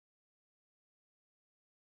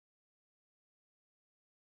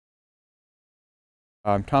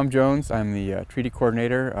I'm Tom Jones. I'm the treaty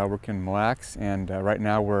coordinator working in Mille Lacs, and right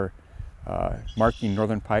now we're marking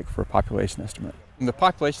northern pike for a population estimate. And the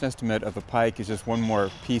population estimate of the pike is just one more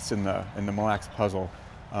piece in the Mille Lacs puzzle.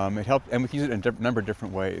 It helps, and we can use it in a number of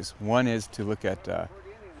different ways. One is to look at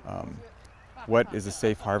what is a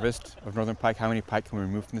safe harvest of northern pike, how many pike can we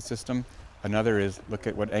remove from the system. Another is look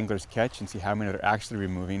at what anglers catch and see how many they're actually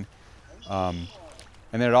removing.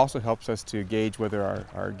 And then it also helps us to gauge whether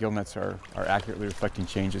our gill nets are accurately reflecting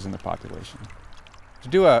changes in the population. To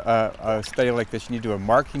do a study like this, you need to do a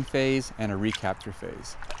marking phase and a recapture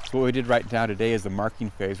phase. So what we did right now today is the marking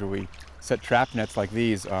phase, where we set trap nets like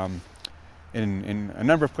these in a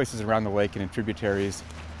number of places around the lake and in tributaries.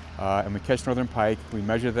 And we catch northern pike, we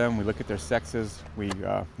measure them, we look at their sexes, we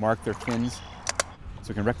mark their fins so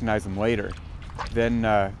we can recognize them later. Then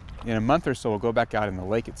in a month or so, we'll go back out in the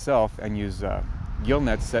lake itself and use gill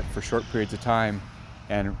nets set for short periods of time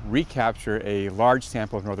and recapture a large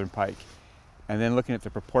sample of northern pike. And then looking at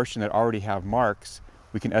the proportion that already have marks,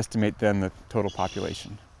 we can estimate then the total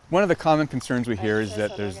population. One of the common concerns we hear is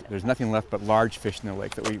that there's nothing left but large fish in the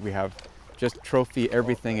lake, that we have just trophy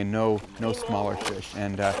everything and no smaller fish.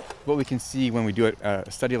 And what we can see when we do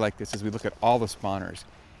a study like this is we look at all the spawners.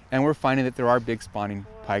 And we're finding that there are big spawning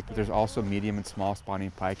pike, but there's also medium and small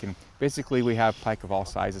spawning pike. And basically we have pike of all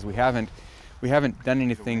sizes. We haven't done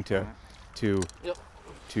anything to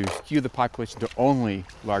skew the population to only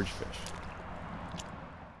large fish.